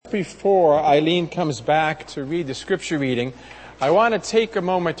Before Eileen comes back to read the scripture reading, I want to take a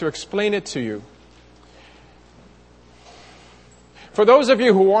moment to explain it to you. For those of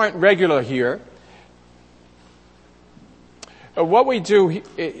you who aren't regular here, what we do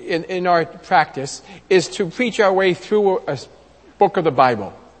in our practice is to preach our way through a book of the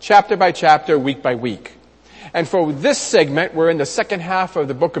Bible, chapter by chapter, week by week. And for this segment, we're in the second half of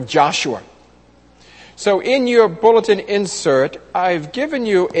the book of Joshua. So in your bulletin insert, I've given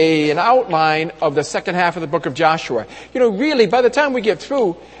you an outline of the second half of the book of Joshua. Really, by the time we get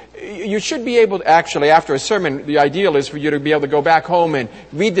through, you should be able to, actually, after a sermon, the ideal is for you to be able to go back home and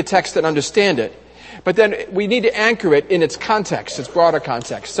read the text and understand it. But then we need to anchor it in its context, its broader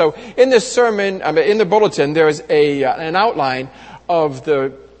context. So in this sermon, in the bulletin, there is an outline of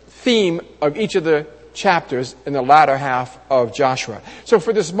the theme of each of the chapters in the latter half of Joshua. So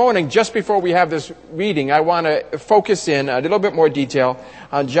for this morning, just before we have this reading, I want to focus in a little bit more detail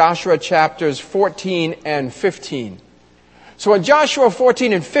on Joshua chapters 14 and 15. So in Joshua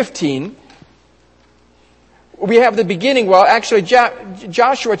 14 and 15, we have the beginning,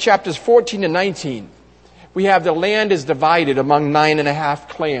 Joshua chapters 14 and 19. We have the land is divided among 9.5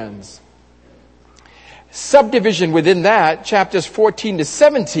 clans. Subdivision within that, chapters 14 to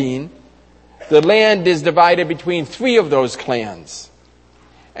 17, the land is divided between 3 of those clans.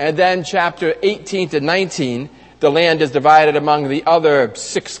 And then chapter 18 to 19, the land is divided among the other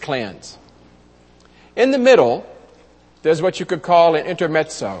 6 clans. In the middle, there's what you could call an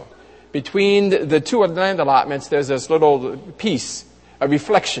intermezzo. Between the 2 land allotments, there's this little piece, a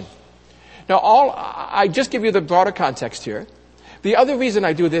reflection. Now, I just give you the broader context here. The other reason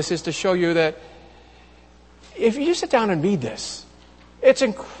I do this is to show you that if you sit down and read this, it's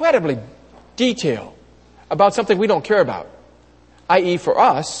incredibly detailed about something we don't care about. I.e., for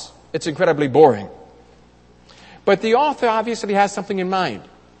us, it's incredibly boring. But the author obviously has something in mind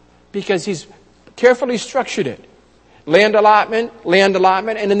because he's carefully structured it. Land allotment,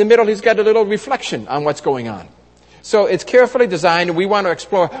 and in the middle he's got a little reflection on what's going on. So it's carefully designed, and we want to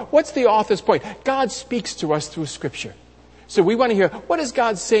explore what's the author's point. God speaks to us through Scripture. So we want to hear, what is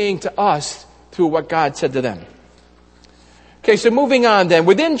God saying to us through what God said to them? Okay, so moving on then.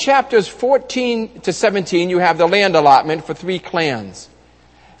 Within chapters 14 to 17, you have the land allotment for 3 clans.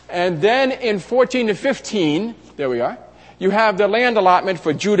 And then in 14 to 15, there we are, you have the land allotment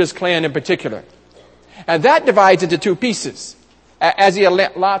for Judah's clan in particular. And that divides into 2 pieces. As he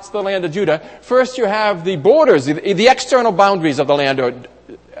allots the land of Judah, first you have the borders, the external boundaries of the land are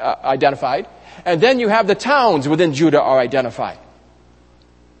identified. And then you have the towns within Judah are identified.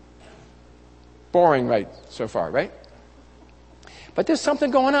 Boring, right, so far, right? But there's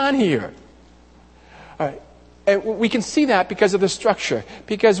something going on here. All right. And we can see that because of the structure.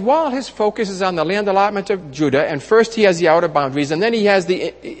 Because while his focus is on the land allotment of Judah, and first he has the outer boundaries, and then he has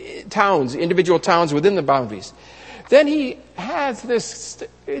the towns, individual towns within the boundaries. Then he has this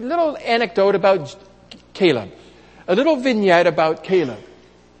little anecdote about Caleb. A little vignette about Caleb.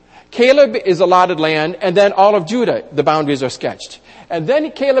 Caleb is allotted land, and then all of Judah, the boundaries are sketched. And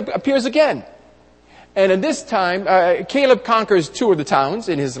then Caleb appears again. And in this time, Caleb conquers 2 of the towns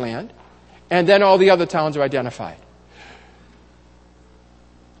in his land, and then all the other towns are identified.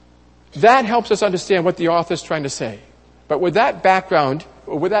 That helps us understand what the author is trying to say. But with that background,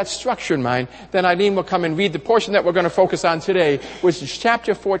 with that structure in mind, then Eileen will come and read the portion that we're going to focus on today, which is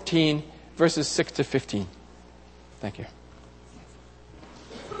chapter 14, verses 6 to 15. Thank you.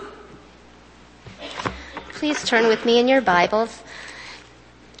 Please turn with me in your Bibles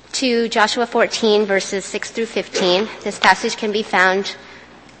to Joshua 14, verses 6 through 15. This passage can be found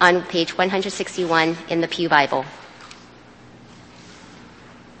on page 161 in the Pew Bible.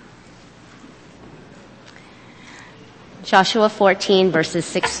 Joshua 14, verses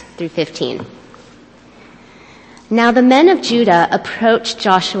 6 through 15. Now the men of Judah approached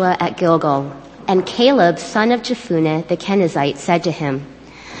Joshua at Gilgal, and Caleb, son of Jephunneh the Kenizzite, said to him,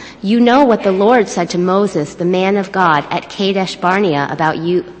 "You know what the Lord said to Moses, the man of God, at Kadesh Barnea about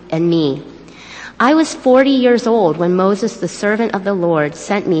you and me. I was 40 years old when Moses, the servant of the Lord,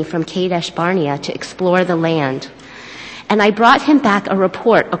 sent me from Kadesh Barnea to explore the land. And I brought him back a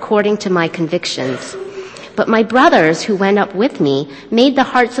report according to my convictions. But my brothers who went up with me made the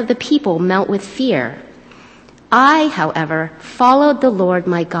hearts of the people melt with fear. I, however, followed the Lord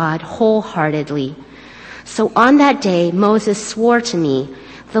my God wholeheartedly. So on that day Moses swore to me,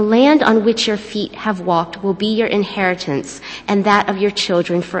 'The land on which your feet have walked will be your inheritance and that of your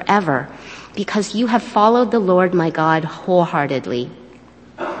children forever, because you have followed the Lord my God wholeheartedly.'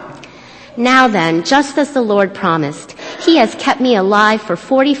 Now then, just as the Lord promised, He has kept me alive for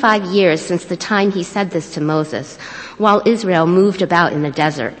 45 years since the time he said this to Moses, while Israel moved about in the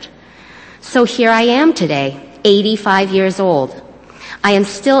desert. So here I am today, 85 years old. I am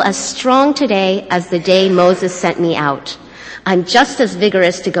still as strong today as the day Moses sent me out. I'm just as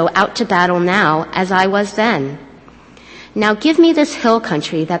vigorous to go out to battle now as I was then. Now give me this hill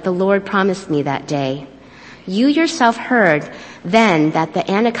country that the Lord promised me that day. You yourself heard then that the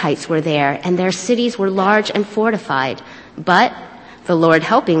Anakites were there and their cities were large and fortified. But, the Lord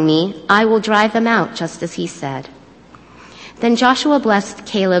helping me, I will drive them out just as he said. Then Joshua blessed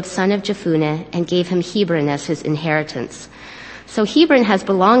Caleb, son of Jephunneh, and gave him Hebron as his inheritance. So Hebron has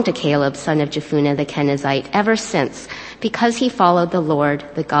belonged to Caleb, son of Jephunneh the Kenizzite, ever since, because he followed the Lord,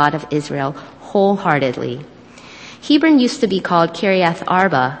 the God of Israel, wholeheartedly. Hebron used to be called Kiriath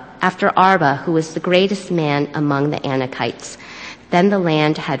Arba, after Arba, who was the greatest man among the Anakites. Then the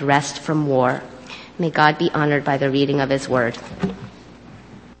land had rest from war. May God be honored by the reading of his word.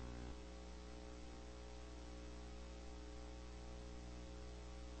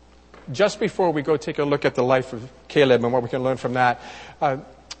 Just before we go take a look at the life of Caleb and what we can learn from that,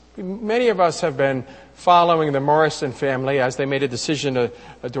 many of us have been following the Morrison family as they made a decision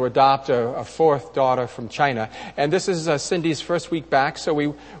to adopt a fourth daughter from China. And this is Cindy's first week back,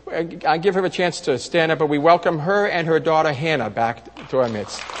 so I give her a chance to stand up, and we welcome her and her daughter Hannah back to our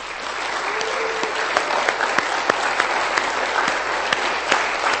midst.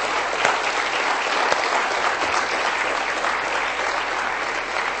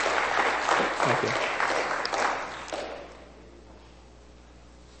 Thank you.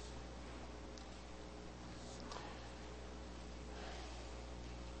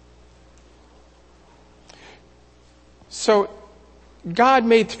 So, God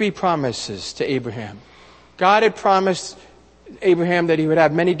made 3 promises to Abraham. God had promised Abraham that he would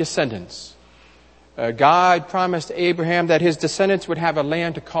have many descendants. God promised Abraham that his descendants would have a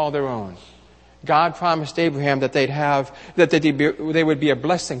land to call their own. God promised Abraham that they would be a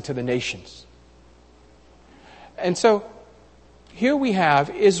blessing to the nations. And so, here we have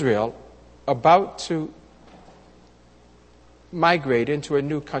Israel about to migrate into a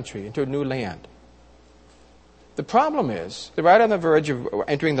new country, into a new land. The problem is, they're right on the verge of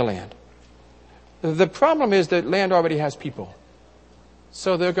entering the land. The problem is that land already has people.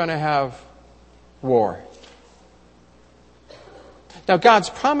 So they're going to have war. Now, God's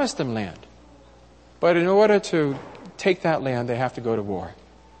promised them land. But in order to take that land, they have to go to war.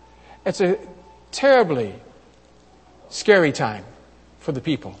 It's a terribly scary time for the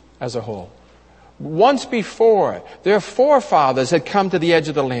people as a whole. Once before, their forefathers had come to the edge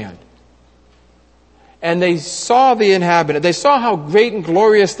of the land. And they saw the inhabitants. They saw how great and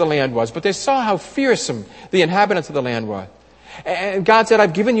glorious the land was, but they saw how fearsome the inhabitants of the land were. And God said,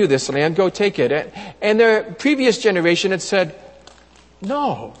 I've given you this land, go take it. And their previous generation had said,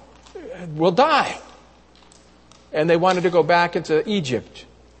 no, we'll die. And they wanted to go back into Egypt,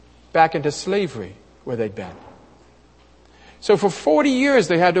 back into slavery where they'd been. So for 40 years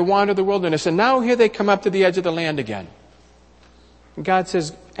they had to wander the wilderness, and now here they come up to the edge of the land again. And God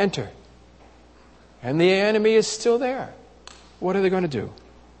says, enter. And the enemy is still there. What are they going to do?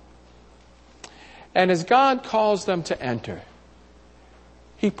 And as God calls them to enter,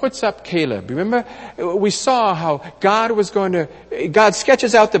 he puts up Caleb. Remember, we saw how God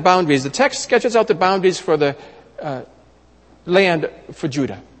sketches out the boundaries. The text sketches out the boundaries for the land for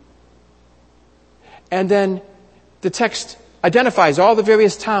Judah. And then the text identifies all the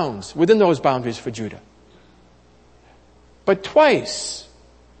various towns within those boundaries for Judah. But twice,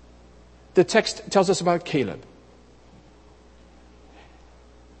 the text tells us about Caleb.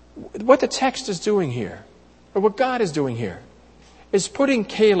 What the text is doing here, or what God is doing here, is putting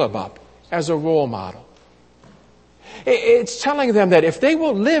Caleb up as a role model. It's telling them that if they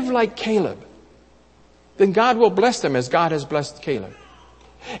will live like Caleb, then God will bless them as God has blessed Caleb.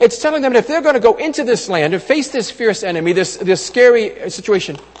 It's telling them that if they're going to go into this land and face this fierce enemy, this scary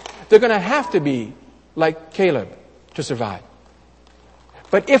situation, they're going to have to be like Caleb to survive.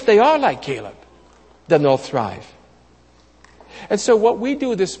 But if they are like Caleb, then they'll thrive. And so what we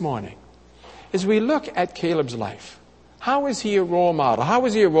do this morning is we look at Caleb's life. How is he a role model? How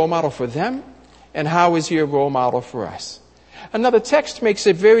is he a role model for them? And how is he a role model for us? Another text makes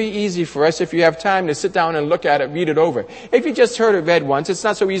it very easy for us, if you have time, to sit down and look at it, read it over. If you just heard it read once, it's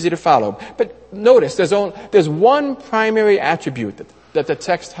not so easy to follow. But notice, there's one primary attribute that the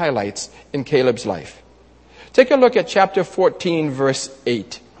text highlights in Caleb's life. Take a look at chapter 14, verse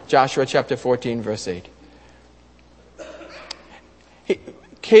 8. Joshua chapter 14, verse 8.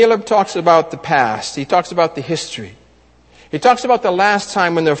 Caleb talks about the past. He talks about the history. He talks about the last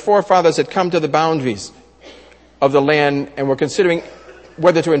time when their forefathers had come to the boundaries. of the land and were considering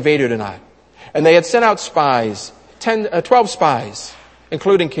whether to invade it or not. And they had sent out spies, 12 spies,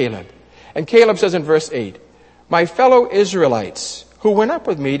 including Caleb. And Caleb says in verse 8, "My fellow Israelites who went up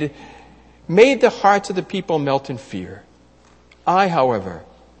with me made the hearts of the people melt in fear. I, however,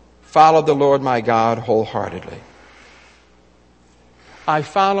 followed the Lord my God wholeheartedly." I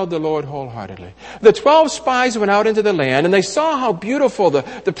followed the Lord wholeheartedly. The 12 spies went out into the land, and they saw how beautiful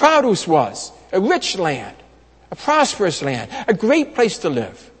the produce was. A rich land, a prosperous land, a great place to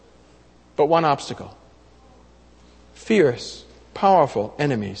live. But one obstacle: fierce, powerful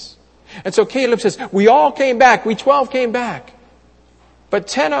enemies. And so Caleb says, we all came back. We 12 came back. But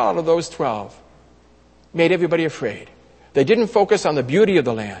 10 out of those 12 made everybody afraid. They didn't focus on the beauty of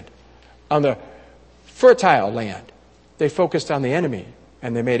the land, on the fertile land. They focused on the enemy,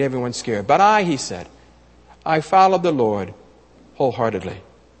 and they made everyone scared. But I, he said, I followed the Lord wholeheartedly.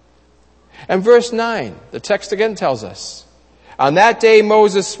 And verse 9, the text again tells us, "On that day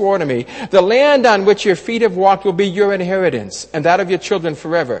Moses swore to me, the land on which your feet have walked will be your inheritance, and that of your children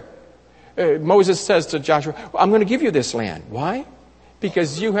forever." Moses says to Joshua, "I'm going to give you this land." Why?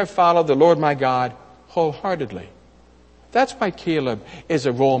 Because you have followed the Lord my God wholeheartedly. That's why Caleb is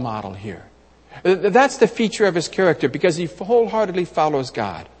a role model here. That's the feature of his character, because he wholeheartedly follows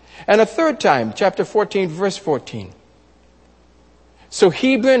God. And a third time, chapter 14, verse 14. "So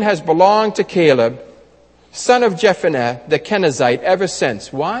Hebron has belonged to Caleb, son of Jephunneh, the Kenizzite, ever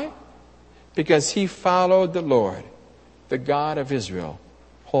since." Why? Because he followed the Lord, the God of Israel,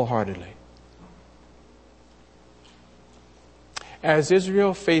 wholeheartedly. As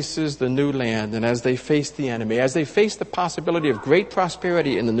Israel faces the new land, and as they face the enemy, as they face the possibility of great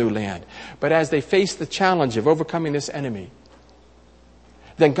prosperity in the new land, but as they face the challenge of overcoming this enemy,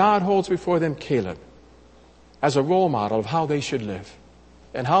 then God holds before them Caleb as a role model of how they should live.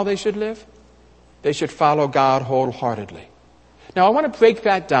 And how they should live? They should follow God wholeheartedly. Now, I want to break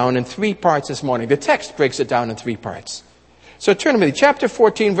that down in 3 parts this morning. The text breaks it down in 3 parts. So turn with me, chapter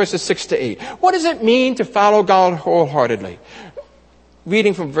 14, verses 6 to 8. What does it mean to follow God wholeheartedly?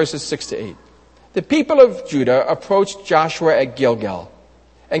 Reading from verses 6 to 8. "The people of Judah approached Joshua at Gilgal.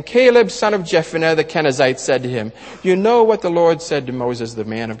 And Caleb, son of Jephunneh, the Kenizzite, said to him, 'You know what the Lord said to Moses, the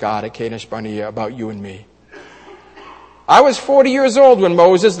man of God, at Kadesh Barnea about you and me. I was 40 years old when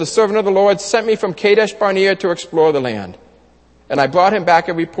Moses, the servant of the Lord, sent me from Kadesh Barnea to explore the land. And I brought him back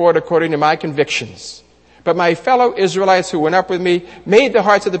a report according to my convictions. But my fellow Israelites who went up with me made the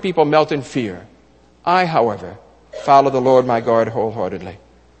hearts of the people melt in fear. I, however, followed the Lord my God wholeheartedly.'"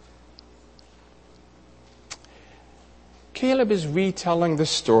 Caleb is retelling the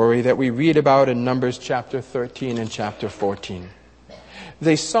story that we read about in Numbers chapter 13 and chapter 14.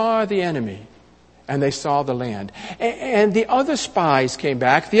 They saw the enemy and they saw the land. And the other spies came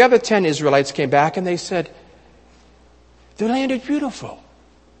back, the other 10 Israelites came back, and they said, "The land is beautiful.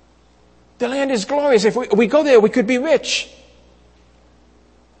 The land is glorious. If we go there, we could be rich.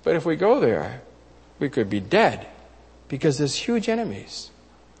 But if we go there, we could be dead, because there's huge enemies."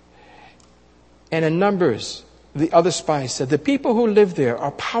 And in Numbers, the other spies said, "The people who live there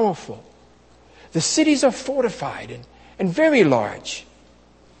are powerful. The cities are fortified and very large.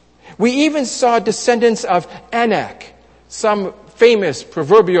 We even saw descendants of Anak, some famous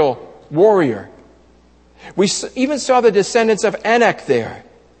proverbial warrior. We even saw the descendants of Anak there."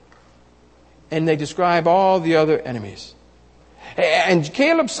 And they describe all the other enemies. And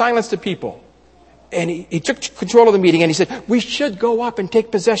Caleb silenced the people. And he took control of the meeting, and he said, "We should go up and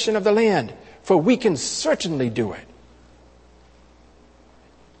take possession of the land, for we can certainly do it."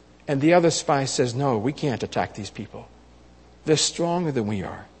 And the other spy says, "No, we can't attack these people. They're stronger than we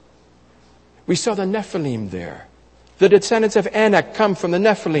are. We saw the Nephilim there. The descendants of Anak come from the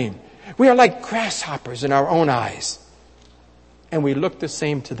Nephilim. We are like grasshoppers in our own eyes, and we look the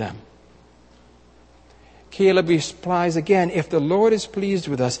same to them." Caleb replies again, "If the Lord is pleased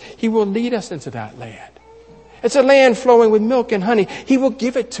with us, He will lead us into that land. It's a land flowing with milk and honey. He will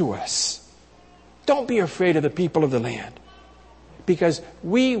give it to us. Don't be afraid of the people of the land, because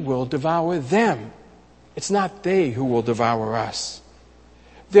we will devour them. It's not they who will devour us.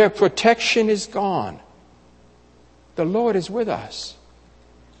 Their protection is gone. The Lord is with us.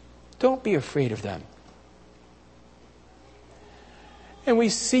 Don't be afraid of them." And we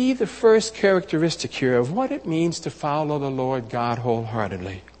see the first characteristic here of what it means to follow the Lord God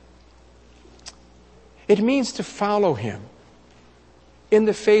wholeheartedly. It means to follow Him in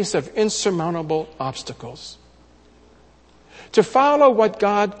the face of insurmountable obstacles. To follow what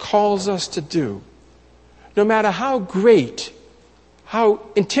God calls us to do, no matter how great, how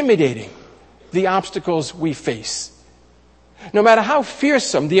intimidating the obstacles we face. No matter how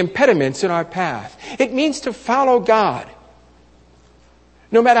fearsome the impediments in our path, it means to follow God.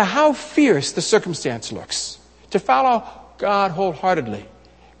 No matter how fierce the circumstance looks, to follow God wholeheartedly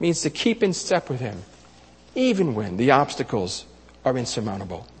means to keep in step with Him, even when the obstacles are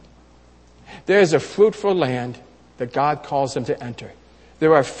insurmountable. There is a fruitful land that God calls them to enter.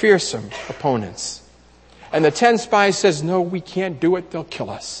 There are fearsome opponents. And the 10 spies says, no, we can't do it. They'll kill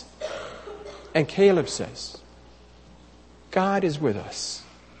us. And Caleb says, God is with us.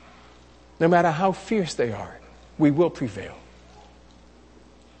 No matter how fierce they are, we will prevail.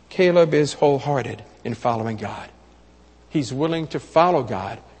 Caleb is wholehearted in following God. He's willing to follow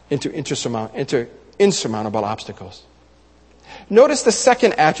God into insurmountable obstacles. Notice the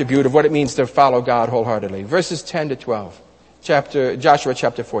second attribute of what it means to follow God wholeheartedly. Verses 10 to 12. Joshua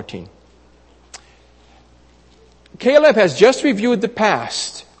chapter 14. Caleb has just reviewed the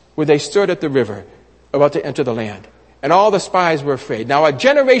past where they stood at the river about to enter the land. And all the spies were afraid. Now a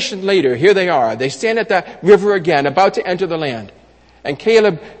generation later, here they are. They stand at the river again, about to enter the land. And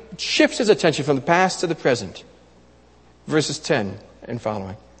Caleb shifts his attention from the past to the present. Verses 10 and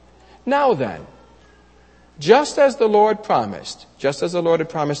following. Now then, just as the Lord had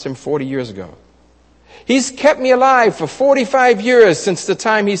promised him 40 years ago, He's kept me alive for 45 years since the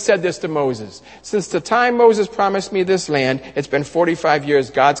time He said this to Moses. Since the time Moses promised me this land, it's been 45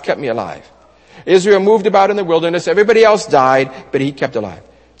 years. God's kept me alive. Israel moved about in the wilderness. Everybody else died, but He kept alive.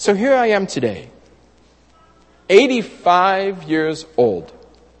 So here I am today, 85 years old.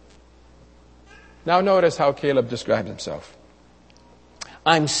 Now notice how Caleb describes himself.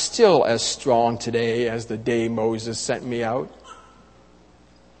 I'm still as strong today as the day Moses sent me out.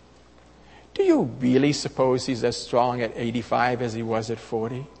 Do you really suppose he's as strong at 85 as he was at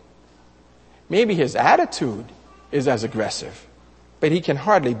 40? Maybe his attitude is as aggressive, but he can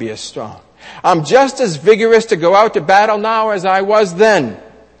hardly be as strong. I'm just as vigorous to go out to battle now as I was then.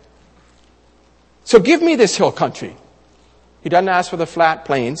 So give me this hill country. He doesn't ask for the flat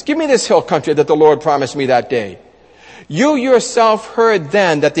plains. Give me this hill country that the Lord promised me that day. You yourself heard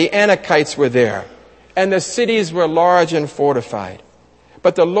then that the Anakites were there, and the cities were large and fortified.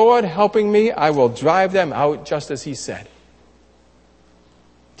 But the Lord helping me, I will drive them out just as He said.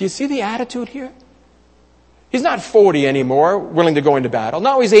 Do you see the attitude here? He's not 40 anymore, willing to go into battle.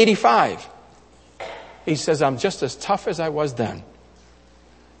 No, he's 85. He says, I'm just as tough as I was then.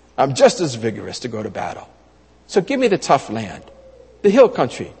 I'm just as vigorous to go to battle. So give me the tough land, the hill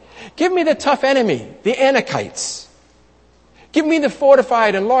country. Give me the tough enemy, the Anakites. Give me the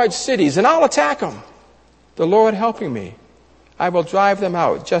fortified and large cities, and I'll attack them. The Lord helping me, I will drive them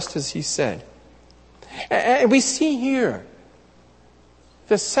out, just as He said. And we see here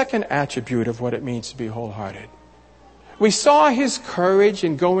the second attribute of what it means to be wholehearted. We saw his courage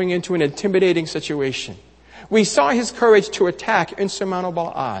in going into an intimidating situation. We saw his courage to attack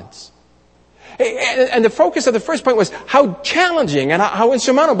insurmountable odds. And the focus of the first point was how challenging and how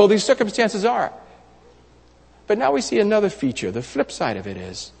insurmountable these circumstances are. But now we see another feature. The flip side of it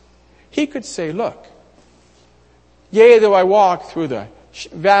is, he could say, look, yea, though I walk through the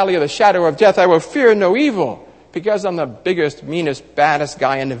valley of the shadow of death, I will fear no evil, because I'm the biggest, meanest, baddest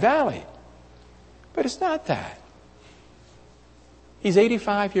guy in the valley. But it's not that. He's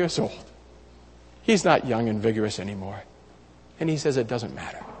 85 years old. He's not young and vigorous anymore. And he says, it doesn't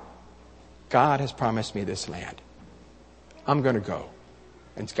matter. God has promised me this land. I'm going to go.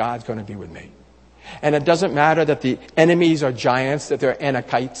 And God's going to be with me. And it doesn't matter that the enemies are giants, that they're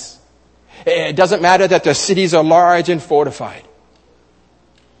Anakites. It doesn't matter that the cities are large and fortified.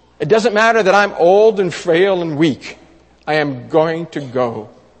 It doesn't matter that I'm old and frail and weak. I am going to go,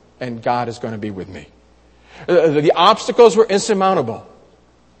 and God is going to be with me. The obstacles were insurmountable.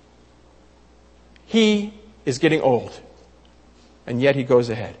 He is getting old, and yet he goes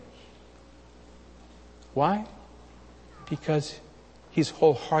ahead. Why? Because he's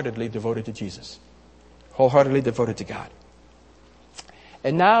wholeheartedly devoted to Jesus. Wholeheartedly devoted to God.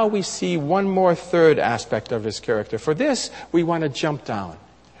 And now we see one more third aspect of his character. For this, we want to jump down.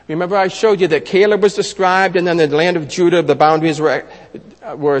 Remember I showed you that Caleb was described, and then the land of Judah, the boundaries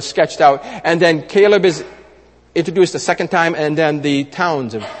were sketched out. And then Caleb is introduced a second time, and then the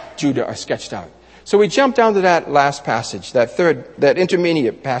towns of Judah are sketched out. So we jump down to that last passage, that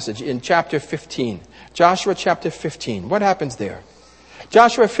intermediate passage in chapter 15. Joshua chapter 15. What happens there?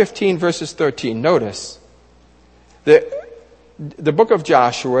 Joshua 15 verses 13. Notice, the book of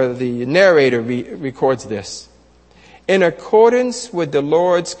Joshua, the narrator records this. In accordance with the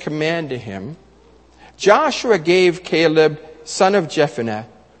Lord's command to him, Joshua gave Caleb, son of Jephunneh,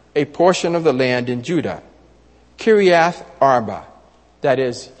 a portion of the land in Judah, Kiriath Arba, that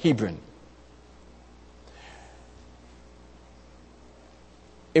is Hebron.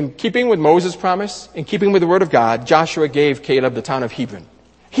 In keeping with Moses' promise, in keeping with the word of God, Joshua gave Caleb the town of Hebron.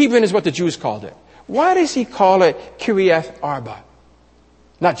 Hebron is what the Jews called it. Why does he call it Kiriath Arba?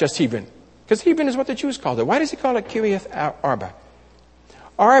 Not just Hebron. Because Hebron is what the Jews called it. Why does he call it Kiriath Arba?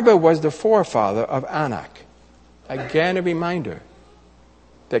 Arba was the forefather of Anak. Again, a reminder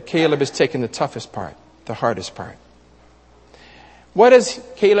that Caleb has taken the toughest part, the hardest part. What does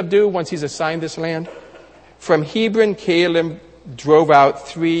Caleb do once he's assigned this land? From Hebron, Caleb drove out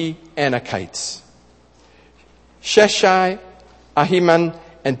 3 Anakites. Sheshai, Ahiman,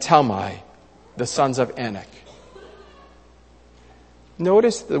 and Talmai, the sons of Anak.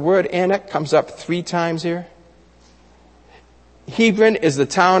 Notice the word Anak comes up 3 times here. Hebron is the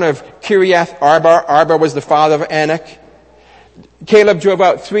town of Kiriath Arba. Arba was the father of Anak. Caleb drove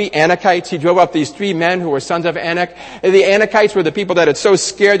out 3 Anakites. He drove out these 3 men who were sons of Anak. And the Anakites were the people that had so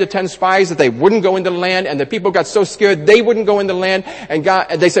scared the 10 spies that they wouldn't go into the land. And the people got so scared they wouldn't go into the land. And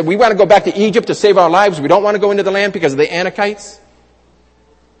they said, we want to go back to Egypt to save our lives. We don't want to go into the land because of the Anakites.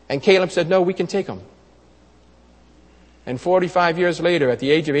 And Caleb said, no, we can take them. And 45 years later, at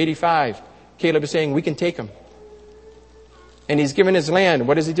the age of 85, Caleb is saying, we can take them. And he's given his land.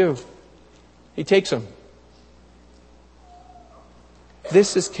 What does he do? He takes them.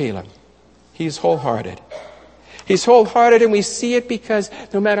 This is Caleb. He's wholehearted. He's wholehearted, and we see it because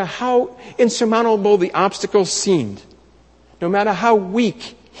no matter how insurmountable the obstacles seemed, no matter how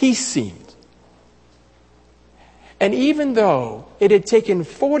weak he seemed, and even though it had taken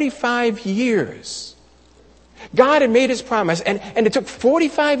 45 years, God had made his promise, and it took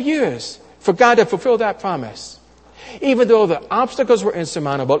 45 years for God to fulfill that promise. Even though the obstacles were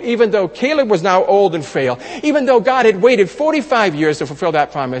insurmountable, even though Caleb was now old and frail, even though God had waited 45 years to fulfill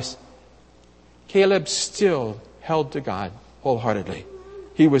that promise, Caleb still held to God wholeheartedly.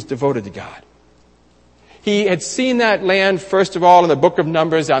 He was devoted to God. He had seen that land, first of all, in the book of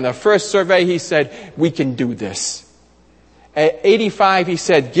Numbers. On the first survey, he said, we can do this. At 85, he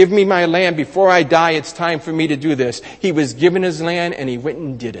said, give me my land before I die. It's time for me to do this. He was given his land, and he went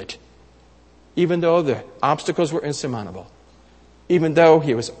and did it. Even though the obstacles were insurmountable. Even though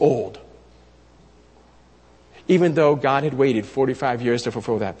he was old. Even though God had waited 45 years to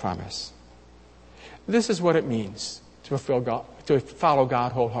fulfill that promise. This is what it means to follow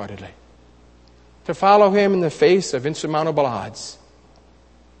God wholeheartedly. To follow him in the face of insurmountable odds.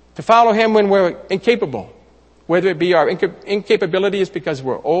 To follow him when we're incapable. Whether it be our incapability is because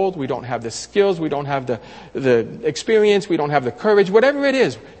we're old, we don't have the skills, we don't have the experience, we don't have the courage, whatever it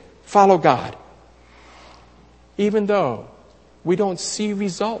is, follow God. Even though we don't see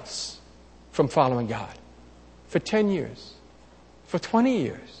results from following God. For 10 years, for 20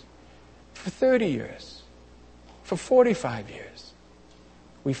 years, for 30 years, for 45 years.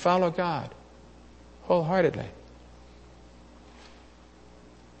 We follow God wholeheartedly.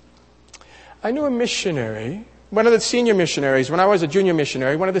 I knew a missionary, one of the senior missionaries, when I was a junior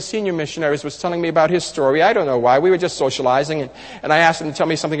missionary, one of the senior missionaries was telling me about his story. I don't know why. We were just socializing, and I asked him to tell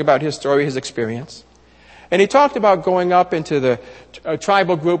me something about his story, his experience. And he talked about going up into the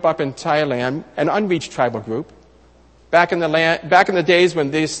tribal group up in Thailand, an unreached tribal group, back in the days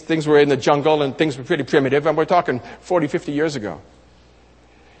when these things were in the jungle and things were pretty primitive, and we're talking 40, 50 years ago.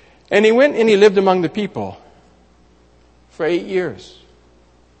 And he went and he lived among the people for 8 years.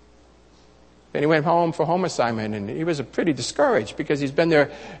 And he went home for home assignment, and he was pretty discouraged because he's been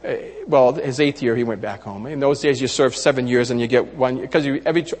there, his 8th year he went back home. In those days you served 7 years and you get 1 year,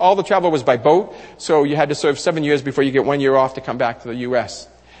 because all the travel was by boat, so you had to serve 7 years before you get 1 year off to come back to the U.S.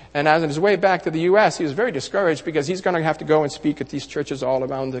 And on his way back to the U.S., he was very discouraged because he's going to have to go and speak at these churches all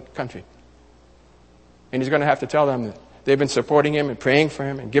around the country. And he's going to have to tell them that they've been supporting him and praying for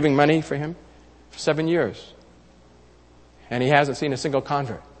him and giving money for him for 7 years. And he hasn't seen a single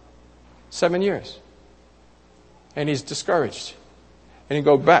convert. 7 years. And he's discouraged. And he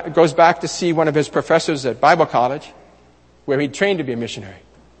goes back to see one of his professors at Bible college, where he trained to be a missionary.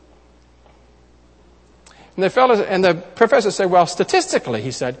 And the professor said, well, statistically,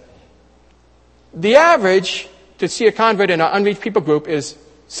 he said, the average to see a convert in an unreached people group is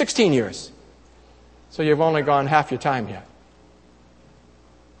 16 years. So you've only gone half your time yet.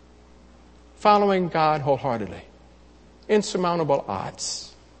 Following God wholeheartedly. Insurmountable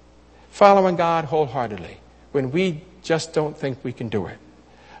odds. Following God wholeheartedly when we just don't think we can do it.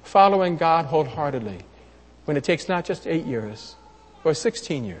 Following God wholeheartedly when it takes not just 8 years or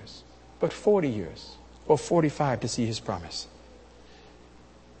 16 years, but 40 years or 45 to see his promise.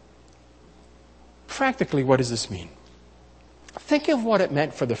 Practically, what does this mean? Think of what it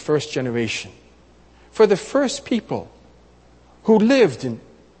meant for the first generation, for the first people who lived,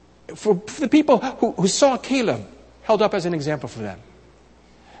 for the people who saw Caleb held up as an example for them.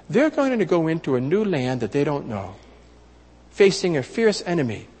 They're going to go into a new land that they don't know, facing a fierce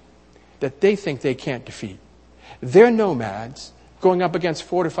enemy that they think they can't defeat. They're nomads going up against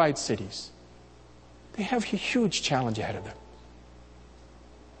fortified cities. They have a huge challenge ahead of them.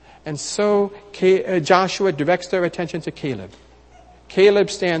 And so Joshua directs their attention to Caleb. Caleb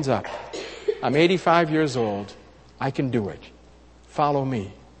stands up. I'm 85 years old. I can do it. Follow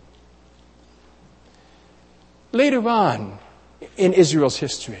me. Later on in Israel's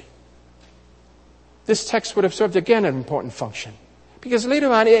history, this text would have served again an important function. Because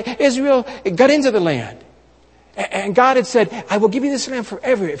later on, Israel got into the land. And God had said, I will give you this land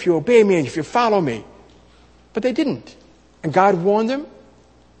forever if you obey me and if you follow me. But they didn't. And God warned them.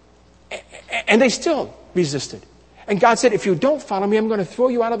 And they still resisted. And God said, if you don't follow me, I'm going to throw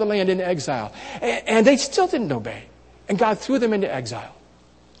you out of the land into exile. And they still didn't obey. And God threw them into exile.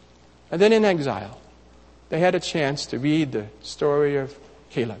 And then in exile, they had a chance to read the story of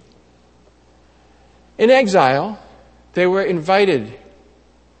Caleb. In exile, they were invited,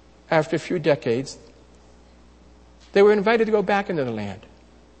 after a few decades, they were invited to go back into the land.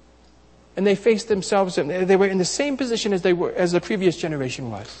 And they faced themselves, they were in the same position as the previous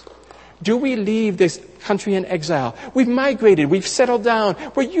generation was. Do we leave this country in exile? We've migrated. We've settled down.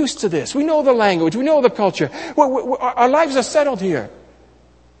 We're used to this. We know the language. We know the culture. Our lives are settled here.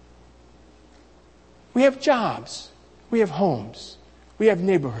 We have jobs. We have homes. We have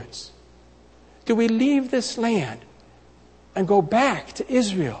neighborhoods. Do we leave this land and go back to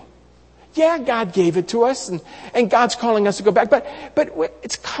Israel? Yeah, God gave it to us, and God's calling us to go back. But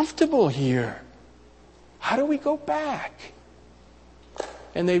it's comfortable here. How do we go back?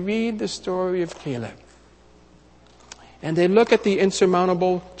 And they read the story of Caleb. And they look at the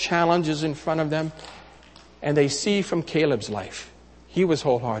insurmountable challenges in front of them, and they see from Caleb's life. He was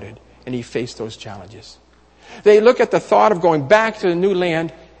wholehearted, and he faced those challenges. They look at the thought of going back to the new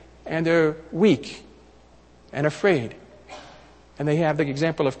land, and they're weak and afraid. And they have the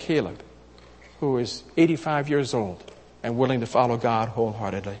example of Caleb, who is 85 years old and willing to follow God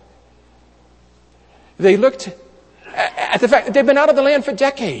wholeheartedly. They looked at the fact that they've been out of the land for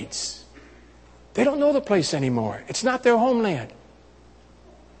decades. They don't know the place anymore. It's not their homeland.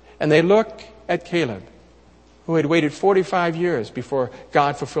 And they look at Caleb, who had waited 45 years before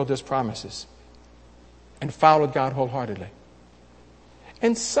God fulfilled his promises and followed God wholeheartedly.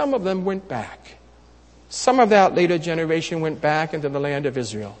 And some of them went back. Some of that later generation went back into the land of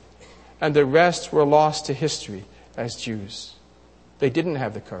Israel. And the rest were lost to history as Jews. They didn't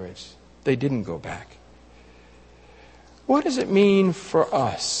have the courage. They didn't go back. What does it mean for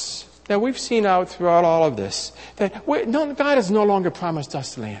us? Now, we've seen out throughout all of this that God has no longer promised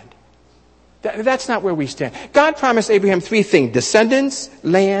us land. That's not where we stand. God promised Abraham three things: descendants,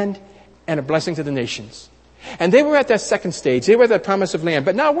 land, and a blessing to the nations. And they were at that second stage. They were at the promise of land.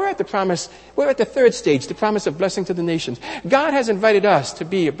 But now we're at the third stage, the promise of blessing to the nations. God has invited us to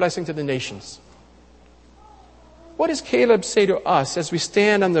be a blessing to the nations. What does Caleb say to us as we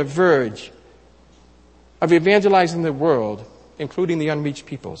stand on the verge of evangelizing the world, including the unreached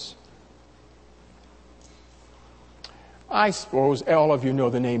peoples? I suppose all of you know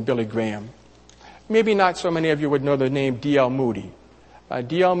the name Billy Graham. Maybe not so many of you would know the name D.L. Moody.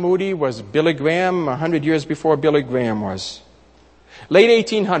 D.L. Moody was Billy Graham 100 years before Billy Graham was. Late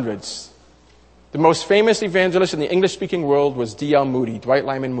 1800s. The most famous evangelist in the English-speaking world was D.L. Moody, Dwight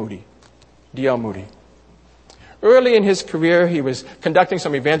Lyman Moody. D.L. Moody. Early in his career, he was conducting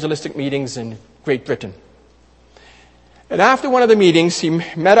some evangelistic meetings in Great Britain. And after one of the meetings, he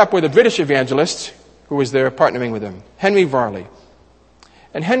met up with a British evangelist who was there partnering with him, Henry Varley.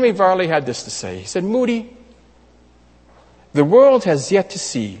 And Henry Varley had this to say. He said, Moody, the world has yet to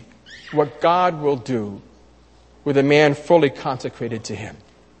see what God will do with a man fully consecrated to him.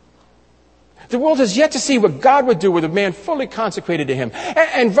 The world has yet to see what God would do with a man fully consecrated to him.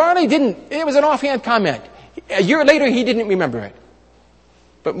 And Varley it was an offhand comment. A year later, he didn't remember it.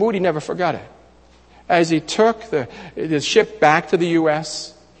 But Moody never forgot it. As he took the ship back to the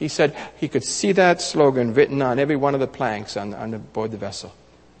U.S., he said he could see that slogan written on every one of the planks on board the vessel.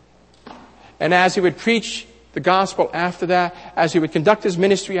 And as he would preach the gospel after that, as he would conduct his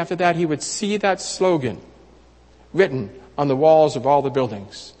ministry after that, he would see that slogan written on the walls of all the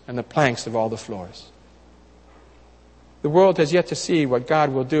buildings and the planks of all the floors. The world has yet to see what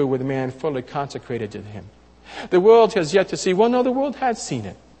God will do with a man fully consecrated to him. The world has yet to see, the world had seen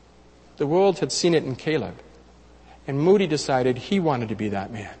it. The world had seen it in Caleb. And Moody decided he wanted to be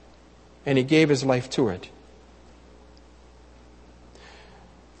that man. And he gave his life to it.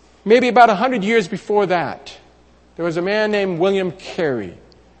 Maybe about 100 years before that, there was a man named William Carey.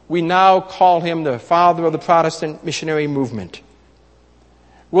 We now call him the father of the Protestant missionary movement.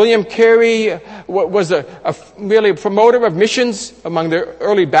 William Carey was really a promoter of missions among the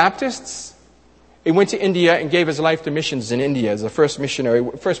early Baptists. He went to India and gave his life to missions in India as the first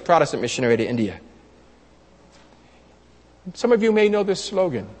Protestant missionary to India. Some of you may know this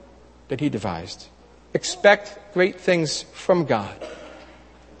slogan that he devised. Expect great things from God.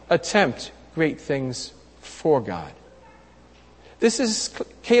 Attempt great things for God. This is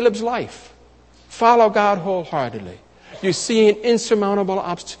Caleb's life. Follow God wholeheartedly. You see an insurmountable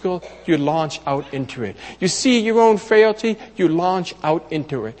obstacle, you launch out into it. You see your own frailty, you launch out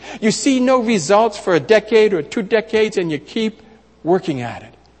into it. You see no results for a decade or 2 decades, and you keep working at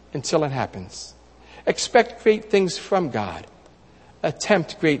it until it happens. Expect great things from God.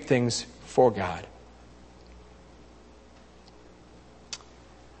 Attempt great things for God.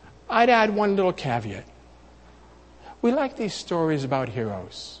 I'd add one little caveat. We like these stories about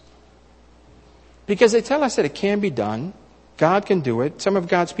heroes because they tell us that it can be done. God can do it. Some of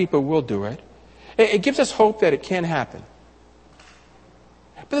God's people will do it. It gives us hope that it can happen.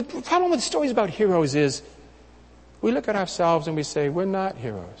 But the problem with stories about heroes is we look at ourselves and we say, we're not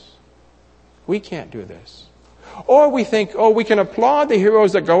heroes. We can't do this. Or we think, we can applaud the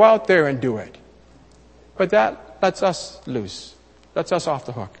heroes that go out there and do it. But that lets us loose. Lets us off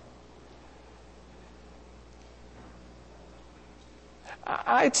the hook.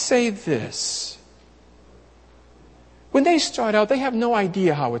 I'd say this. When they start out, they have no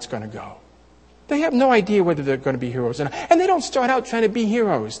idea how it's going to go. They have no idea whether they're going to be heroes or not. And they don't start out trying to be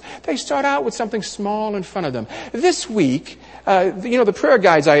heroes. They start out with something small in front of them. This week, the prayer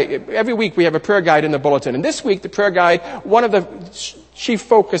guides, every week we have a prayer guide in the bulletin. And this week, the prayer guide, one of the chief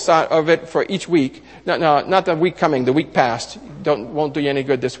focus of it for each week, not the week coming, the week past, won't do you any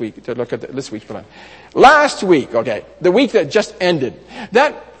good this week to look at this week's bulletin. Last week, the week that just ended,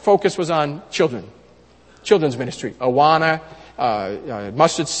 that focus was on children. Children's ministry, Awana,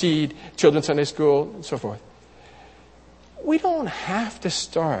 Mustard Seed, Children's Sunday School, and so forth. We don't have to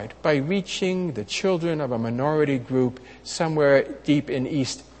start by reaching the children of a minority group somewhere deep in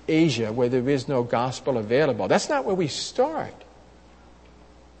East Asia where there is no gospel available. That's not where we start.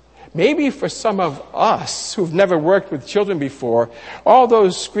 Maybe for some of us who've never worked with children before, all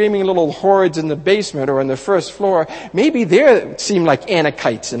those screaming little hordes in the basement or on the first floor, maybe they seem like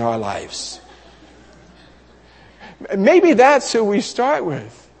Anakites in our lives. Maybe that's who we start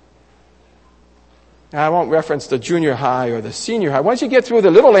with. Now, I won't reference the junior high or the senior high. Once you get through the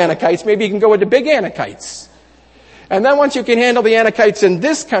little Anakites, maybe you can go with the big Anakites. And then once you can handle the Anakites in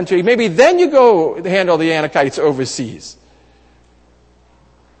this country, maybe then you go handle the Anakites overseas.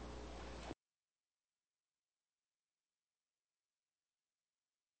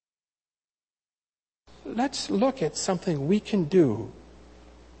 Let's look at something we can do.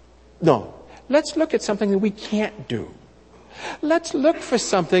 No. Let's look at something that we can't do. Let's look for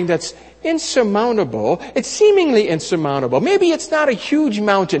something that's insurmountable. It's seemingly insurmountable. Maybe it's not a huge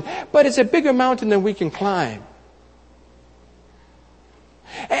mountain, but it's a bigger mountain than we can climb.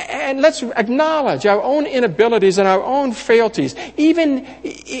 And let's acknowledge our own inabilities and our own frailties, even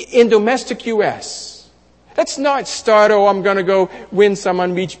in domestic U.S. Let's not start, I'm going to go win some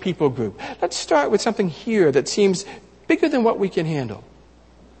unreached people group. Let's start with something here that seems bigger than what we can handle.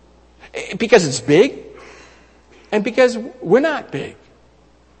 Because it's big, and because we're not big.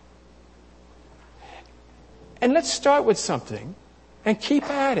 And let's start with something and keep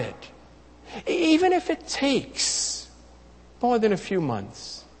at it. Even if it takes more than a few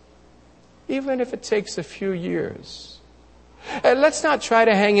months. Even if it takes a few years. Let's not try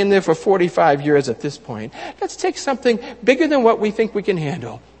to hang in there for 45 years at this point. Let's take something bigger than what we think we can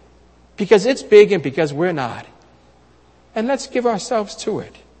handle. Because it's big and because we're not. And let's give ourselves to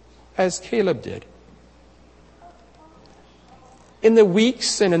it. As Caleb did. In the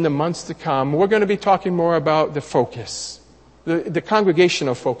weeks and in the months to come, we're going to be talking more about the focus, the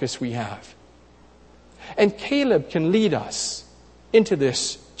congregational focus we have. And Caleb can lead us into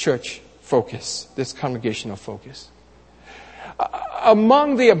this church focus, this congregational focus.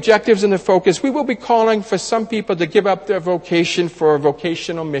 Among the objectives and the focus, we will be calling for some people to give up their vocation for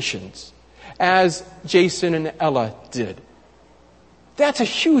vocational missions, as Jason and Ella did. That's a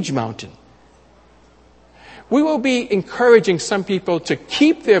huge mountain. We will be encouraging some people to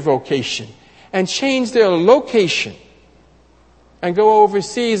keep their vocation and change their location and go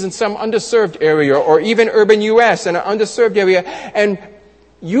overseas in some underserved area or even urban U.S. in an underserved area and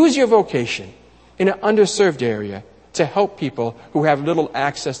use your vocation in an underserved area to help people who have little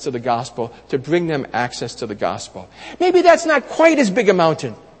access to the gospel, to bring them access to the gospel. Maybe that's not quite as big a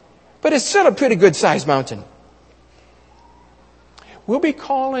mountain, but it's still a pretty good sized mountain. We'll be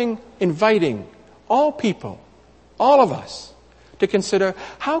inviting all people, all of us, to consider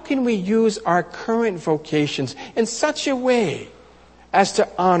how can we use our current vocations in such a way as to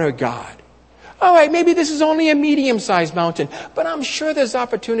honor God. All right, maybe this is only a medium-sized mountain, but I'm sure there's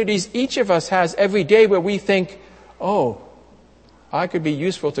opportunities each of us has every day where we think, oh, I could be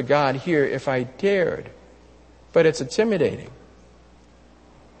useful to God here if I dared. But it's intimidating.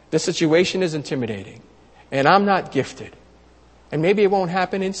 The situation is intimidating. And I'm not gifted. And maybe it won't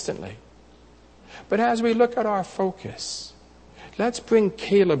happen instantly. But as we look at our focus, let's bring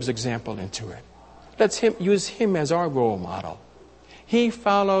Caleb's example into it. Let's use him as our role model. He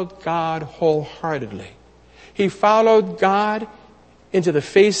followed God wholeheartedly. He followed God into the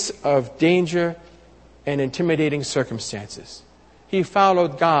face of danger and intimidating circumstances. He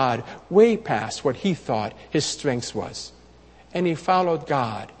followed God way past what he thought his strengths was. And he followed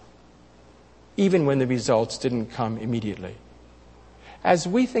God even when the results didn't come immediately. As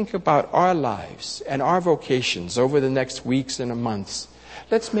we think about our lives and our vocations over the next weeks and months,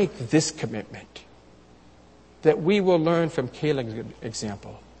 let's make this commitment that we will learn from Caleb's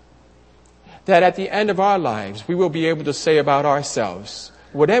example. That at the end of our lives, we will be able to say about ourselves,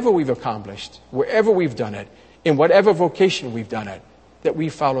 whatever we've accomplished, wherever we've done it, in whatever vocation we've done it, that we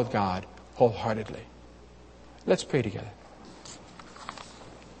followed God wholeheartedly. Let's pray together.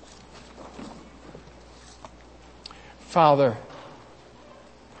 Father,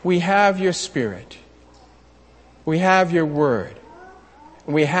 we have your Spirit. We have your word.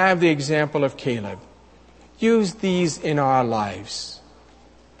 And we have the example of Caleb. Use these in our lives.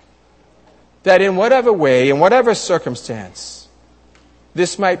 That in whatever way, in whatever circumstance,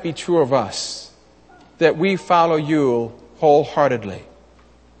 this might be true of us, that we follow you wholeheartedly.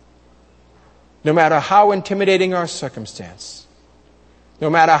 No matter how intimidating our circumstance, no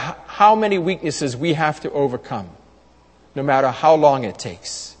matter how many weaknesses we have to overcome, no matter how long it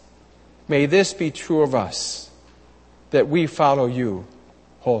takes, may this be true of us, that we follow you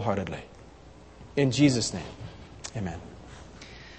wholeheartedly. In Jesus' name, amen.